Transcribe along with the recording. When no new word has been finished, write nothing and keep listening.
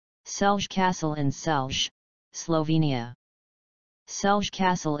Celje Castle in Celje, Slovenia. Celje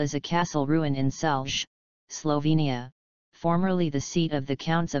Castle is a castle ruin in Celje, Slovenia, formerly the seat of the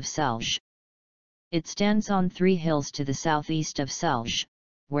Counts of Celje. It stands on three hills to the southeast of Celje,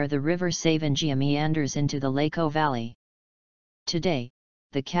 where the river Savinja meanders into the Laško valley. Today,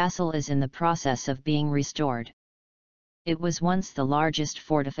 the castle is in the process of being restored. It was once the largest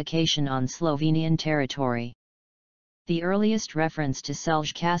fortification on Slovenian territory. The earliest reference to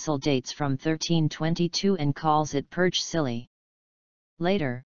Celje Castle dates from 1322 and calls it Purch Cili.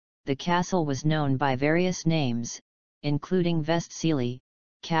 Later, the castle was known by various names, including Cili,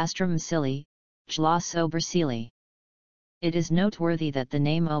 castrum Cili, gsloss Obercili. It is noteworthy that the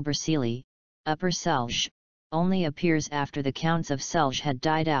name Obercili, Upper Celje, only appears after the Counts of Celje had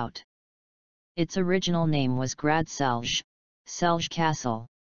died out. Its original name was Grad Celje, Celje Castle.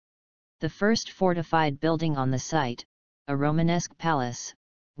 The first fortified building on the site, a Romanesque palace,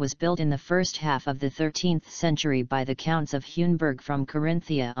 was built in the first half of the 13th century by the Counts of Heunburg from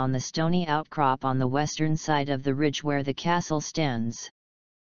Carinthia on the stony outcrop on the western side of the ridge where the castle stands.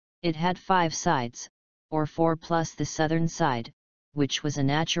 It had 5 sides, or 4 plus the southern side, which was a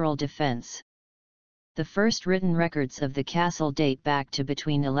natural defense. The first written records of the castle date back to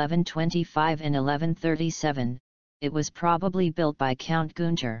between 1125 and 1137, it was probably built by Count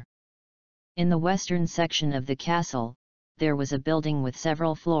Gunter. In the western section of the castle, there was a building with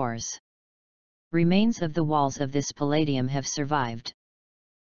several floors. Remains of the walls of this palatium have survived.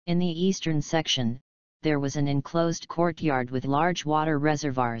 In the eastern section, there was an enclosed courtyard with large water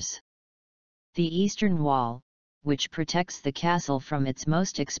reservoirs. The eastern wall, which protects the castle from its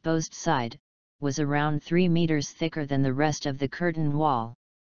most exposed side, was around 3 meters thicker than the rest of the curtain wall.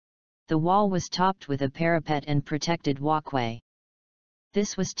 The wall was topped with a parapet and protected walkway.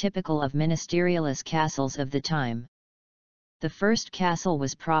 This was typical of Ministerialis castles of the time. The first castle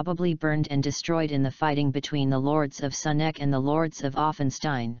was probably burned and destroyed in the fighting between the lords of Celje and the lords of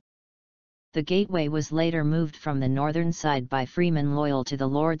Offenstein. The gateway was later moved from the northern side by freemen loyal to the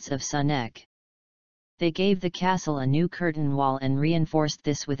lords of Celje. They gave the castle a new curtain wall and reinforced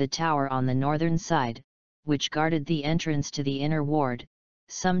this with a tower on the northern side, which guarded the entrance to the inner ward,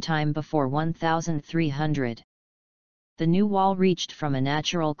 sometime before 1300. The new wall reached from a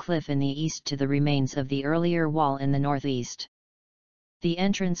natural cliff in the east to the remains of the earlier wall in the northeast. The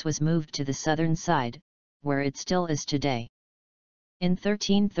entrance was moved to the southern side, where it still is today. In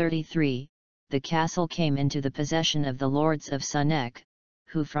 1333, the castle came into the possession of the lords of Celje,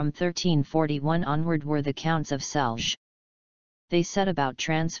 who from 1341 onward were the Counts of Celje. They set about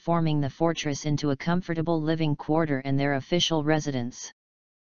transforming the fortress into a comfortable living quarter and their official residence.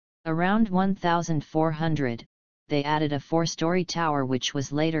 Around 1400, they added a 4-story tower which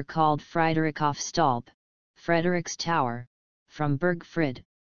was later called Friedrichhofstolpe, Frederick's Tower, from Burgfried,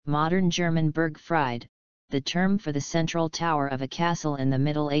 modern German Burgfried, the term for the central tower of a castle in the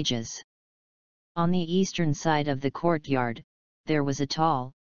Middle Ages. On the eastern side of the courtyard, there was a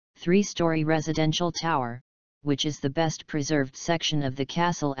tall, 3-story residential tower, which is the best preserved section of the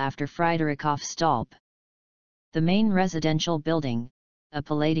castle after Friedrichhofstolpe. The main residential building, a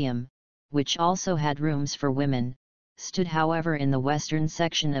palatium, which also had rooms for women, stood however in the western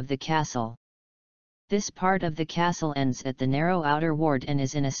section of the castle. This part of the castle ends at the narrow outer ward and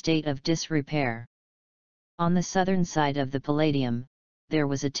is in a state of disrepair. On the southern side of the palatium, there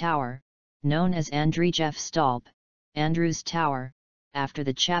was a tower, known as Andrijefstolpe, Andrew's Tower, after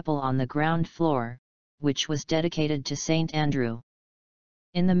the chapel on the ground floor, which was dedicated to Saint Andrew.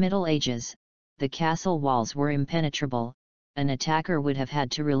 In the Middle Ages, the castle walls were impenetrable. An attacker would have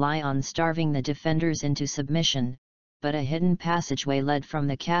had to rely on starving the defenders into submission, but a hidden passageway led from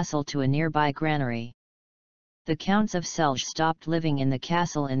the castle to a nearby granary. The Counts of Celje stopped living in the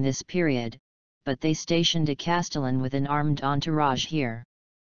castle in this period, but they stationed a castellan with an armed entourage here.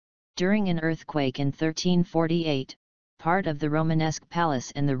 During an earthquake in 1348, part of the Romanesque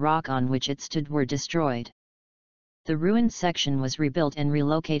palace and the rock on which it stood were destroyed. The ruined section was rebuilt and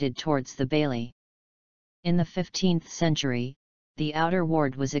relocated towards the bailey. In the 15th century, the outer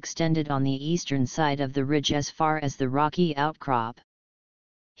ward was extended on the eastern side of the ridge as far as the rocky outcrop.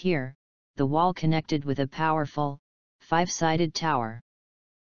 Here, the wall connected with a powerful, 5-sided tower.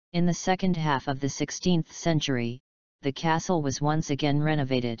 In the second half of the 16th century, the castle was once again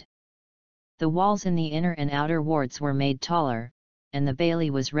renovated. The walls in the inner and outer wards were made taller, and the bailey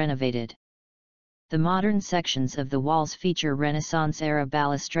was renovated. The modern sections of the walls feature Renaissance-era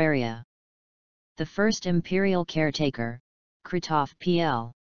balustraria. The first imperial caretaker, Krzysztof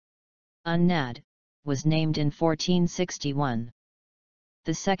Pl. Unnad, was named in 1461.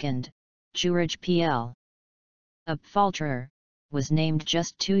 The second, Juraj Pl. Upfalterer, was named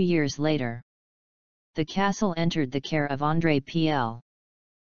just 2 years later. The castle entered the care of André Pl.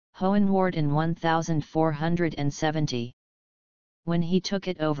 Hohenward in 1470. When he took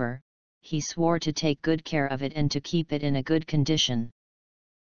it over, he swore to take good care of it and to keep it in a good condition.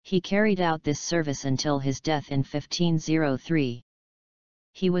 He carried out this service until his death in 1503.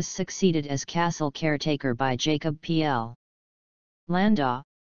 He was succeeded as castle caretaker by Jacob Pl. Landau,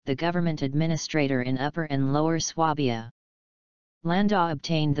 the government administrator in Upper and Lower Swabia. Landau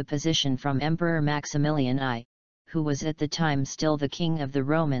obtained the position from Emperor Maximilian I, who was at the time still the king of the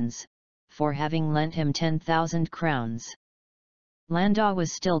Romans, for having lent him 10,000 crowns. Landau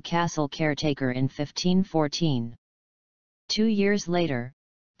was still castle caretaker in 1514. 2 years later,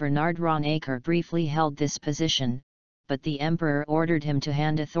 Bernard Ronacher briefly held this position, but the emperor ordered him to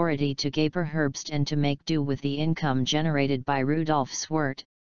hand authority to Gaper Herbst and to make do with the income generated by Rudolf Swert,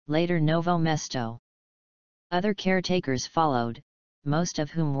 later Novo Mesto. Other caretakers followed, most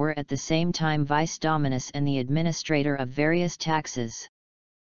of whom were at the same time vice dominus and the administrator of various taxes.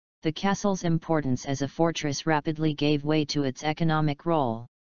 The castle's importance as a fortress rapidly gave way to its economic role.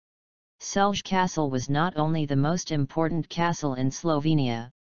 Celje Castle was not only the most important castle in Slovenia,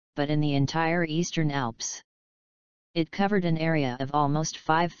 but in the entire Eastern Alps. It covered an area of almost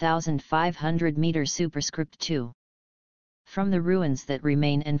 5,500 meters superscript 2. From the ruins that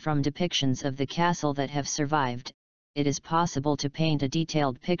remain and from depictions of the castle that have survived, it is possible to paint a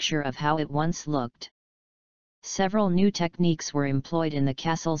detailed picture of how it once looked. Several new techniques were employed in the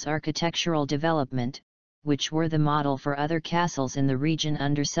castle's architectural development, which were the model for other castles in the region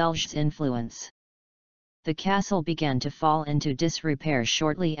under Celje's influence. The castle began to fall into disrepair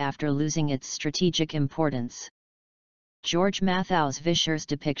shortly after losing its strategic importance. George Mathau's Vischer's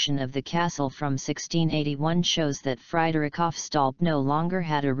depiction of the castle from 1681 shows that Friedrichhofstolp no longer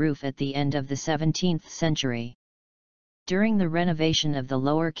had a roof at the end of the 17th century. During the renovation of the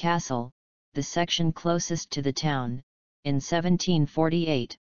lower castle, the section closest to the town, in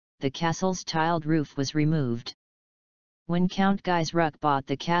 1748, the castle's tiled roof was removed. When Count Gisruck bought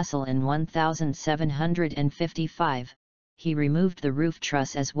the castle in 1755, he removed the roof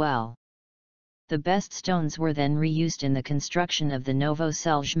truss as well. The best stones were then reused in the construction of the Novo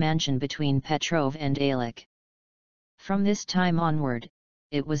Celje mansion between Petrov and Alic. From this time onward,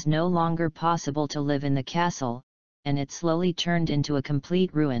 it was no longer possible to live in the castle, and it slowly turned into a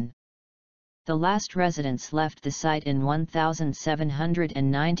complete ruin. The last residents left the site in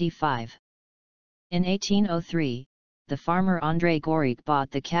 1795. In 1803, the farmer André Gorik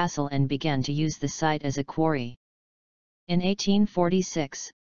bought the castle and began to use the site as a quarry. In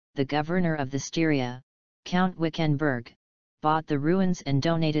 1846, the governor of the Styria, Count Wickenburg, bought the ruins and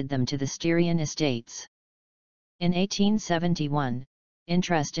donated them to the Styrian estates. In 1871,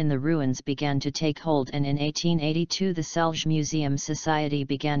 interest in the ruins began to take hold, and in 1882 the Celje Museum Society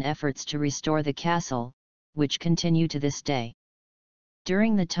began efforts to restore the castle, which continue to this day.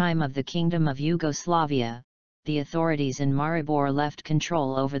 During the time of the Kingdom of Yugoslavia, the authorities in Maribor left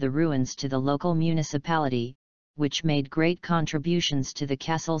control over the ruins to the local municipality, which made great contributions to the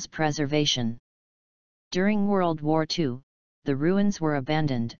castle's preservation. During World War II, the ruins were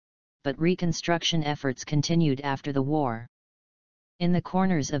abandoned, but reconstruction efforts continued after the war. In the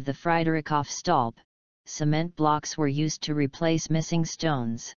corners of the Friedrichhofstolp, cement blocks were used to replace missing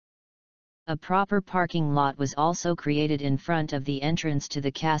stones. A proper parking lot was also created in front of the entrance to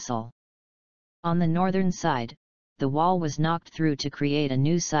the castle. On the northern side, the wall was knocked through to create a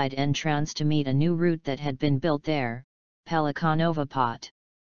new side entrance to meet a new route that had been built there, Pelikanova Pot.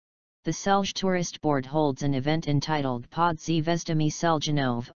 The Celje Tourist Board holds an event entitled Pod Zvezdami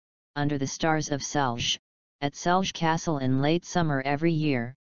Celjanov, Under the Stars of Celje, at Celje Castle in late summer every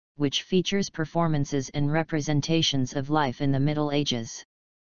year, which features performances and representations of life in the Middle Ages.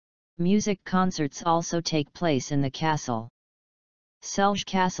 Music concerts also take place in the castle. Celje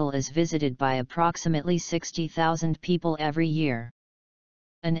Castle is visited by approximately 60,000 people every year.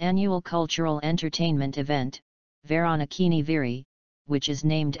 An annual cultural entertainment event, Veronikini Viri, which is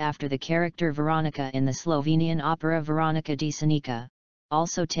named after the character Veronica in the Slovenian opera Veronika Desenica,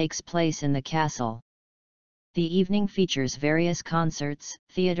 also takes place in the castle. The evening features various concerts,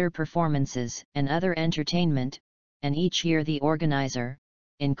 theatre performances, and other entertainment, and each year the organizer,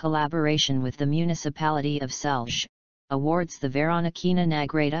 in collaboration with the municipality of Celje, awards the Veronikina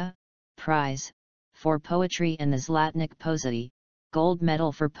Nagrada, prize, for poetry and the Zlatnik Pozadi, gold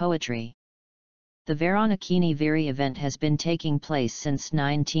medal for poetry. The Veronikini Viri event has been taking place since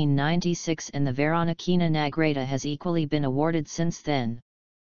 1996 and the Veronikina Nagrada has equally been awarded since then.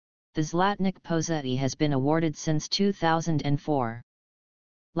 The Zlatnik Pozadi has been awarded since 2004.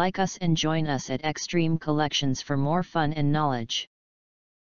 Like us and join us at Extreme Collections for more fun and knowledge.